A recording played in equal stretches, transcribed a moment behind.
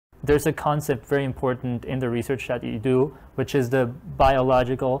there's a concept very important in the research that you do, which is the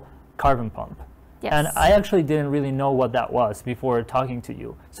biological carbon pump. Yes. And I actually didn't really know what that was before talking to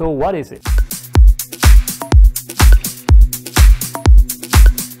you. So what is it?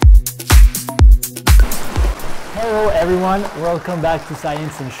 Hello everyone, welcome back to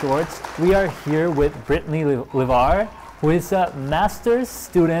Science in Shorts. We are here with Britni Livar, who is a master's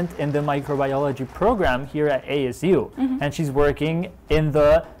student in the microbiology program here at ASU. And she's working in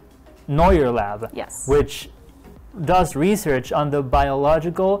the Neuer lab, Yes. which does research on the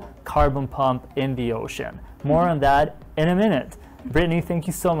biological carbon pump in the ocean. More on that in a minute. Britni, thank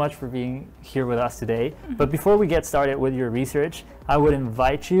you so much for being here with us today. But before we get started with your research, I would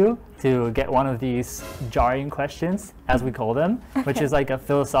invite you to get one of these jarring questions, as we call them, which is like a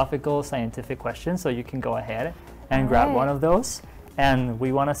philosophical, scientific question. So you can go ahead and grab one of those, and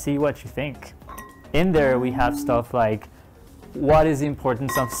we want to see what you think. In there, we have stuff like, what is the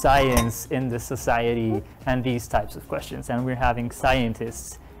importance of science in the society, and these types of questions. And we're having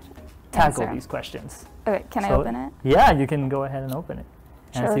scientists tackle these questions. Okay, can I open it? Yeah, you can go ahead and open it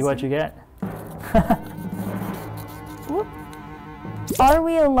and see what you get. Are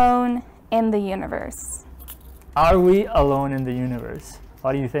we alone in the universe? Are we alone in the universe?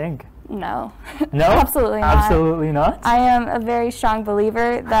 What do you think? No. No? Absolutely not. Absolutely not? I am a very strong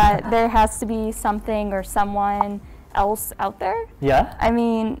believer that there has to be something or someone else out there. Yeah? I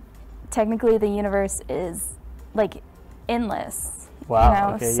mean, technically the universe is like endless. Wow, You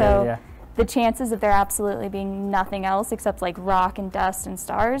know? okay, So yeah. the chances of there absolutely being nothing else except like rock and dust and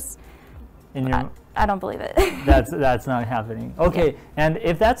stars, In your, I don't believe it. that's not happening. Okay, and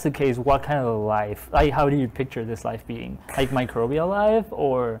if that's the case, what kind of life, like how do you picture this life being? Like microbial life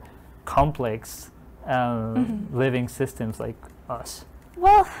or complex living systems like us?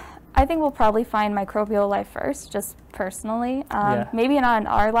 Well, I think we'll probably find microbial life first, just personally. Maybe not in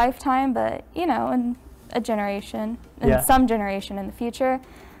our lifetime, but you know, in a generation, in some generation in the future.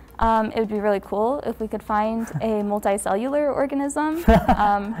 It would be really cool if we could find a multicellular organism.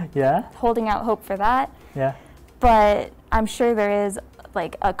 Holding out hope for that. Yeah. But I'm sure there is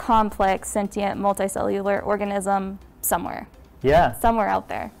like a complex, sentient, multicellular organism somewhere. Yeah. Somewhere out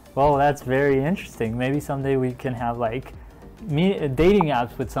there. Well, that's very interesting. Maybe someday we can have like dating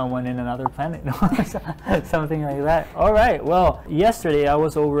apps with someone in another planet, something like that. All right. Well, yesterday I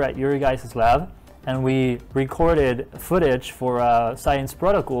was over at your guys' lab, and we recorded footage for Science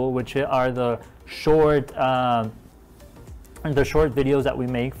Protocol, which are the short videos that we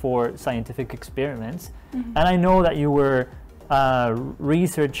make for scientific experiments. And I know that you were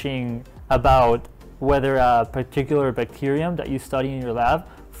researching about whether a particular bacterium that you study in your lab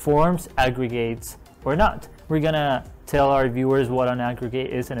forms aggregates or not. We're gonna tell our viewers what an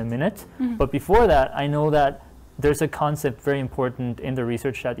aggregate is in a minute. But before that, I know that there's a concept very important in the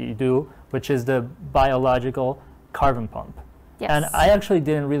research that you do, which is the biological carbon pump. Yes. And I actually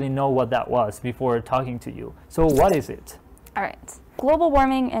didn't really know what that was before talking to you. So what is it? All right. Global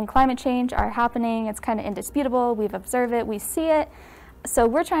warming and climate change are happening. It's kind of indisputable. We've observed it. We see it. So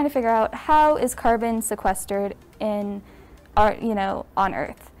we're trying to figure out how is carbon sequestered in our, on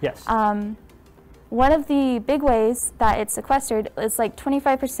Earth. Yes. One of the big ways that it's sequestered is like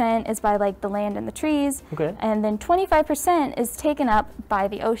 25% is by like the land and the trees, and then 25% is taken up by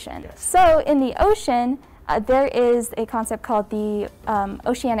the ocean. Yes. So in the ocean, there is a concept called the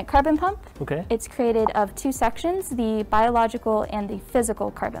Oceanic carbon pump. It's created of two sections, the biological and the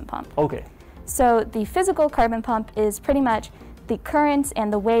physical carbon pump. So the physical carbon pump is pretty much the currents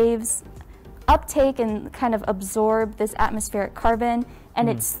and the waves uptake and kind of absorb this atmospheric carbon, and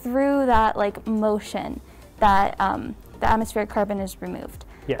it's through that like motion that the atmospheric carbon is removed.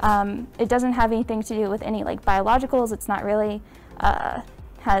 Yes. It doesn't have anything to do with any like biologicals. It's not really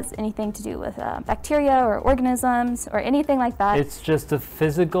has anything to do with bacteria or organisms or anything like that. It's just the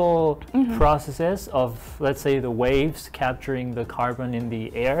physical processes of, let's say, the waves capturing the carbon in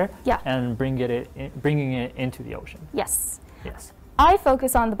the air and bringing it into the ocean. Yes. Yes. I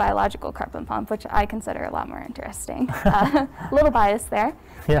focus on the biological carbon pump, which I consider a lot more interesting. A little biased there.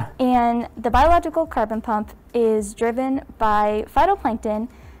 Yeah. And the biological carbon pump is driven by phytoplankton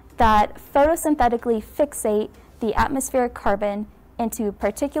that photosynthetically fixate the atmospheric carbon into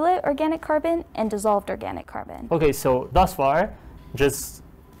particulate organic carbon and dissolved organic carbon. Okay, so thus far, just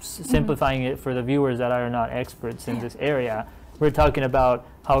simplifying it for the viewers that are not experts in this area, we're talking about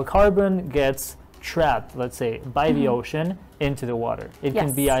how carbon gets trapped, let's say, by the ocean into the water. It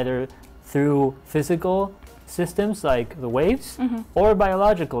can be either through physical systems like the waves or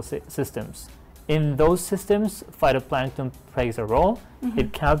biological systems. In those systems, phytoplankton plays a role.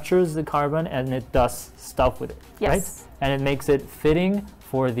 It captures the carbon and it does stuff with it, right? And it makes it fitting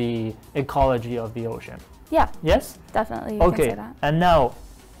for the ecology of the ocean. Yeah. Yes? Definitely, you okay. can say that. And now,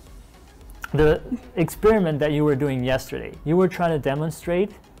 the experiment that you were doing yesterday, you were trying to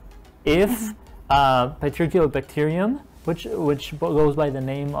demonstrate if particular bacterium, which goes by the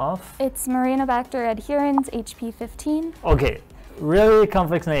name of? It's Marinobacter adherens HP15. Okay, really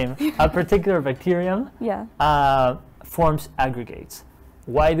complex name. A particular bacterium forms aggregates.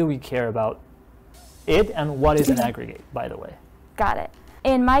 Why do we care about it, and what is an aggregate, by the way? Got it.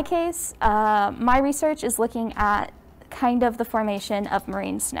 In my case, my research is looking at kind of the formation of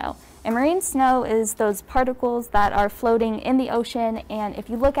marine snow. And marine snow is those particles that are floating in the ocean, and if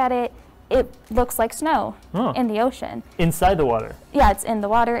you look at it, it looks like snow in the ocean. Inside the water? Yeah, it's in the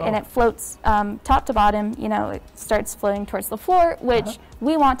water, and it floats top to bottom. You know, it starts floating towards the floor, which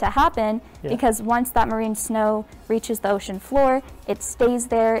we want to happen because once that marine snow reaches the ocean floor, it stays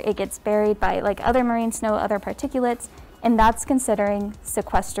there, it gets buried by like other marine snow, other particulates, and that's considering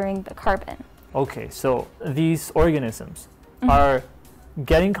sequestering the carbon. Okay, so these organisms are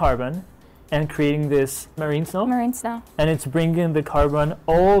getting carbon and creating this marine snow? Marine snow. And it's bringing the carbon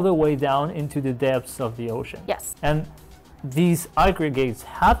all the way down into the depths of the ocean. Yes. And these aggregates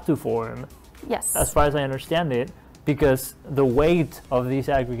have to form, as far as I understand it, because the weight of these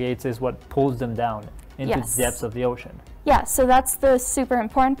aggregates is what pulls them down into the depths of the ocean. Yeah, so that's the super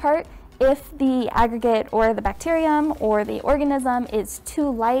important part. If the aggregate or the bacterium or the organism is too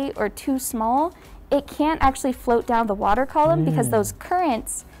light or too small, it can't actually float down the water column because those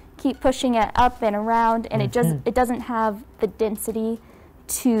currents keep pushing it up and around, and it doesn't have the density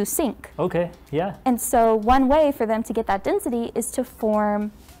to sink. Okay, yeah. And so one way for them to get that density is to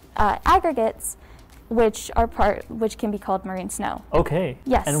form aggregates, which can be called marine snow. Okay.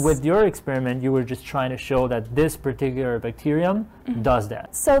 Yes. And with your experiment, you were just trying to show that this particular bacterium does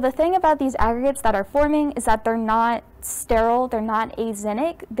that. So the thing about these aggregates that are forming is that they're not sterile, they're not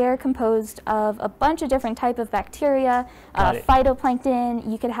azenic. They're composed of a bunch of different type of bacteria,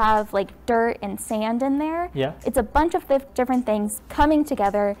 phytoplankton. You could have like dirt and sand in there. Yeah. It's a bunch of different things coming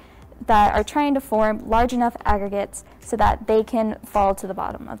together that are trying to form large enough aggregates so that they can fall to the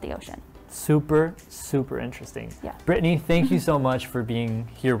bottom of the ocean. Super, super interesting. Yeah. Britni, thank you so much for being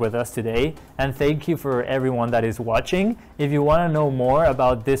here with us today, and thank you for everyone that is watching. If you want to know more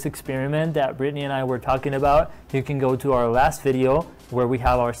about this experiment that Britni and I were talking about, you can go to our last video where we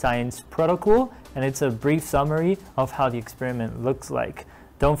have our science protocol, and it's a brief summary of how the experiment looks like.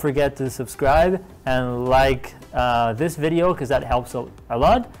 Don't forget to subscribe and like this video because that helps a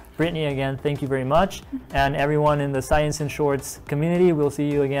lot. Britni, again, thank you very much. And everyone in the Science in Shorts community, we'll see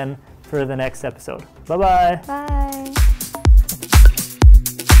you again for the next episode. Bye-bye. Bye.